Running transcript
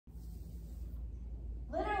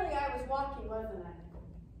walking, wasn't I?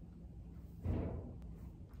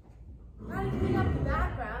 Trying to clean up the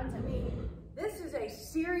background. I mean, this is a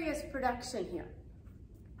serious production here.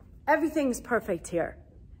 Everything's perfect here.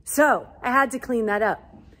 So I had to clean that up.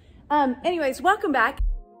 Anyways, welcome back.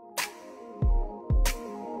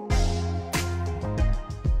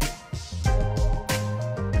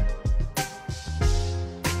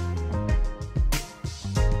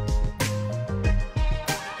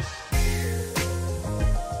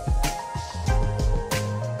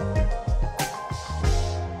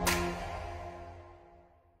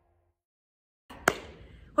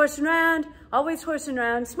 Horsing around, always horsing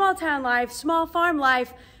around, small town life, small farm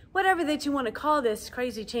life, whatever that you want to call this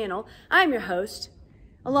crazy channel. I'm your host,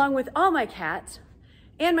 along with all my cats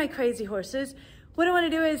and my crazy horses. What I want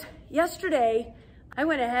to do is, yesterday, I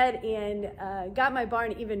went ahead and got my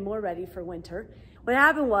barn even more ready for winter. What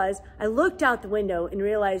happened was, I looked out the window and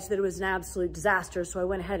realized that it was an absolute disaster, so I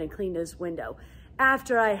went ahead and cleaned this window.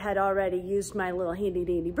 After I had already used my little handy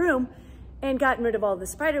dandy broom and gotten rid of all the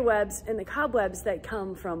spider webs and the cobwebs that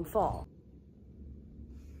come from fall.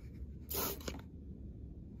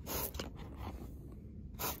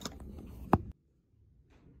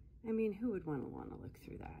 I mean, who would want to look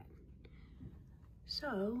through that?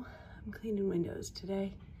 So, I'm cleaning windows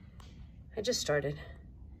today. I just started.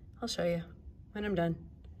 I'll show you when I'm done.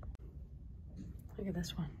 Look at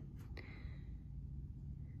this one.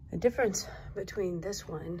 The difference between this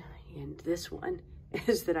one and this one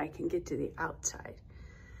is that I can get to the outside.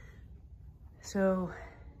 So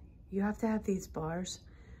you have to have these bars,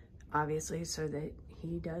 obviously, so that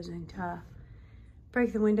he doesn't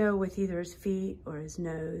break the window with either his feet or his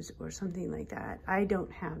nose or something like that. I don't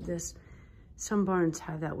have this. Some barns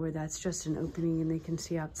have that where that's just an opening and they can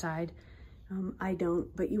see outside. I don't,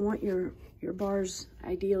 but you want your bars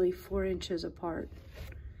ideally 4 inches apart.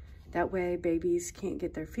 That way babies can't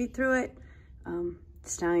get their feet through it.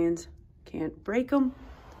 Stallions can't break them.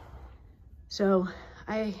 So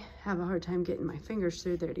I have a hard time getting my fingers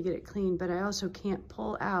through there to get it clean, but I also can't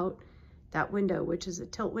pull out that window, which is a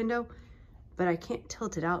tilt window, but I can't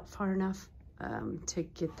tilt it out far enough to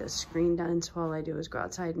get the screen done. So all I do is go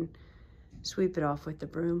outside and sweep it off with the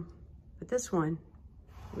broom. But this one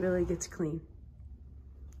really gets clean.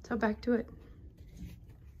 So back to it.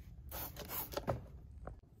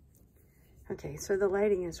 Okay, so the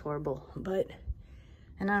lighting is horrible,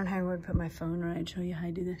 and I don't know how I would put my phone right. I'd show you how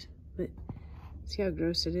I do this, but see how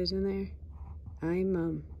gross it is in there?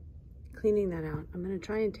 I'm cleaning that out. I'm gonna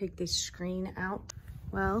try and take this screen out.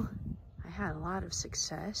 Well, I had a lot of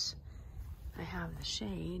success. I have the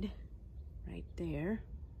shade right there.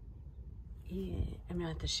 Yeah, I'm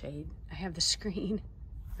not the shade. I have the screen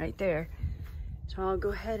right there. So I'll go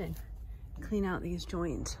ahead and clean out these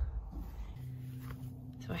joints.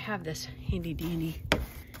 So I have this handy dandy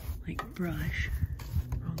like brush.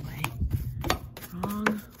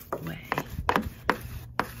 Wrong way.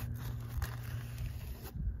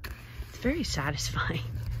 It's very satisfying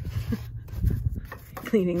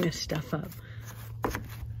cleaning this stuff up.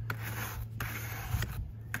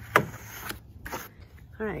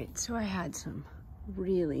 All right, so I had some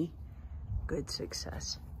really good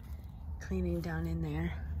success cleaning down in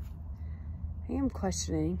there. I am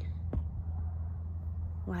questioning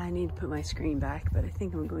why I need to put my screen back, but I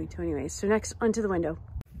think I'm going to anyway. So next, onto the window.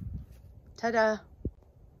 Ta-da!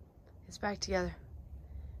 It's back together.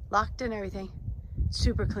 Locked and everything.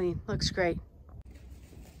 Super clean, looks great.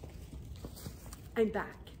 I'm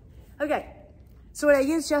back. Okay, so what I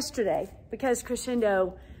used yesterday, because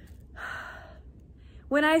Crescendo,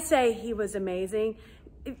 when I say he was amazing,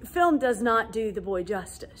 film does not do the boy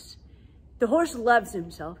justice. The horse loves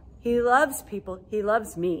himself. He loves people. He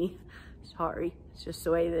loves me. Sorry, it's just the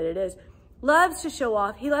way that it is. Loves to show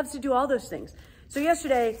off. He loves to do all those things. So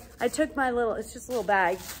yesterday, I took my little, it's just a little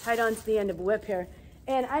bag, tied onto the end of a whip here,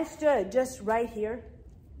 and I stood just right here,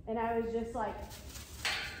 and I was just like,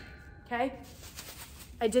 okay?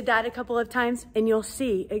 I did that a couple of times, and you'll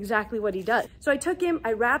see exactly what he does. So I took him,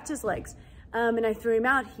 I wrapped his legs, and I threw him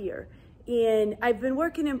out here. And I've been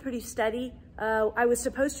working him pretty steady. I was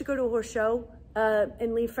supposed to go to a horse show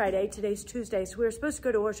and leave Friday. Today's Tuesday, so we were supposed to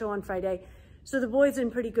go to a horse show on Friday. So the boy's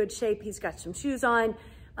in pretty good shape. He's got some shoes on.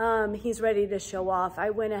 He's ready to show off. I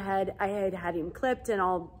went ahead, I had him clipped and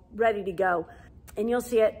all ready to go. And you'll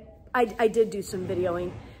see it. I did do some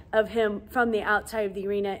videoing of him from the outside of the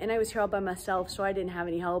arena, and I was here all by myself, so I didn't have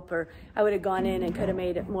any help, or I would have gone in and could have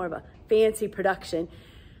made it more of a fancy production.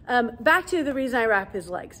 Back to the reason I wrap his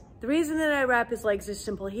legs. The reason that I wrap his legs is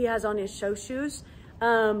simple. He has on his show shoes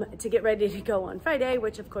to get ready to go on Friday,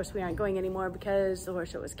 which of course we aren't going anymore because the horse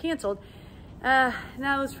show was canceled.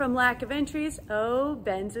 That was from lack of entries. Oh,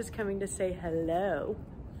 Benz is coming to say hello.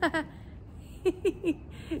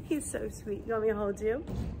 He's so sweet. You want me to hold you?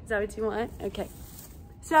 Is that what you want? Okay.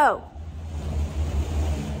 So,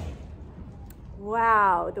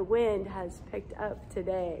 wow, the wind has picked up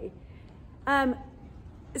today.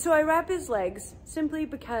 So I wrap his legs simply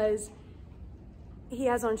because he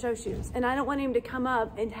has on show shoes, and I don't want him to come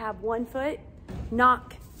up and have one foot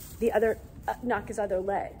knock his other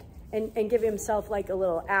leg and give himself like a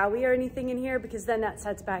little owie or anything in here, because then that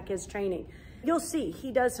sets back his training. You'll see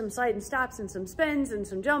he does some slide and stops and some spins and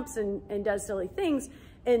some jumps and does silly things.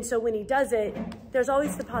 And so when he does it, there's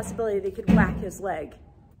always the possibility that he could whack his leg.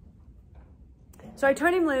 So I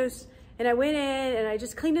turned him loose and I went in and I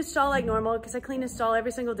just cleaned his stall like normal, because I clean his stall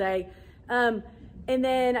every single day. And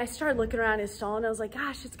then I started looking around his stall and I was like,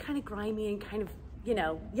 gosh, it's kind of grimy and kind of, you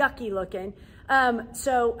know, yucky looking.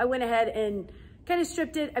 So I went ahead and kind of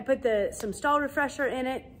stripped it. I put some stall refresher in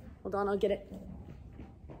it. Hold on, I'll get it.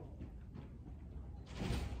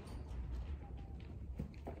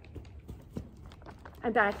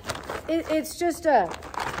 I'm back. It's just and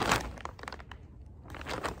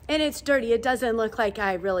it's dirty. It doesn't look like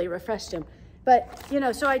I really refreshed him. But, you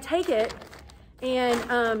know, so I take it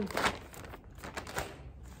and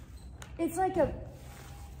it's like a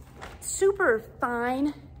super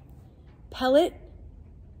fine pellet.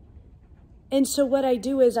 And so what I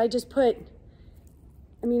do is I just put,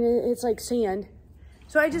 I mean, it's like sand.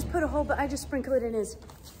 So I just put I just sprinkle it in his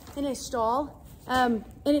stall, and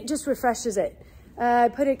it just refreshes it. I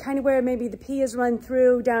put it kind of where maybe the pee is run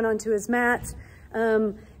through down onto his mats,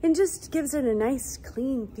 and just gives it a nice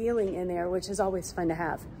clean feeling in there, which is always fun to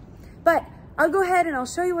have. But I'll go ahead and I'll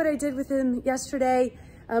show you what I did with him yesterday.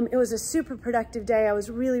 It was a super productive day. I was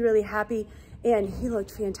really, really happy, and he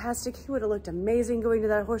looked fantastic. He would have looked amazing going to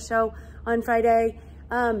that horse show on Friday.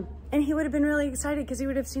 And he would have been really excited because he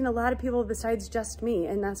would have seen a lot of people besides just me.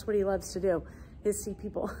 And that's what he loves to do, is see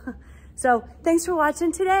people. So thanks for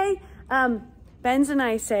watching today. Benz and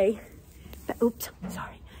I say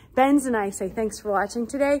thanks for watching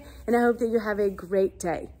today. And I hope that you have a great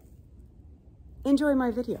day. Enjoy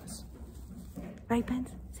my videos. Right,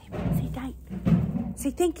 Benz? Say tight.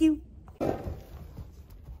 Say thank you.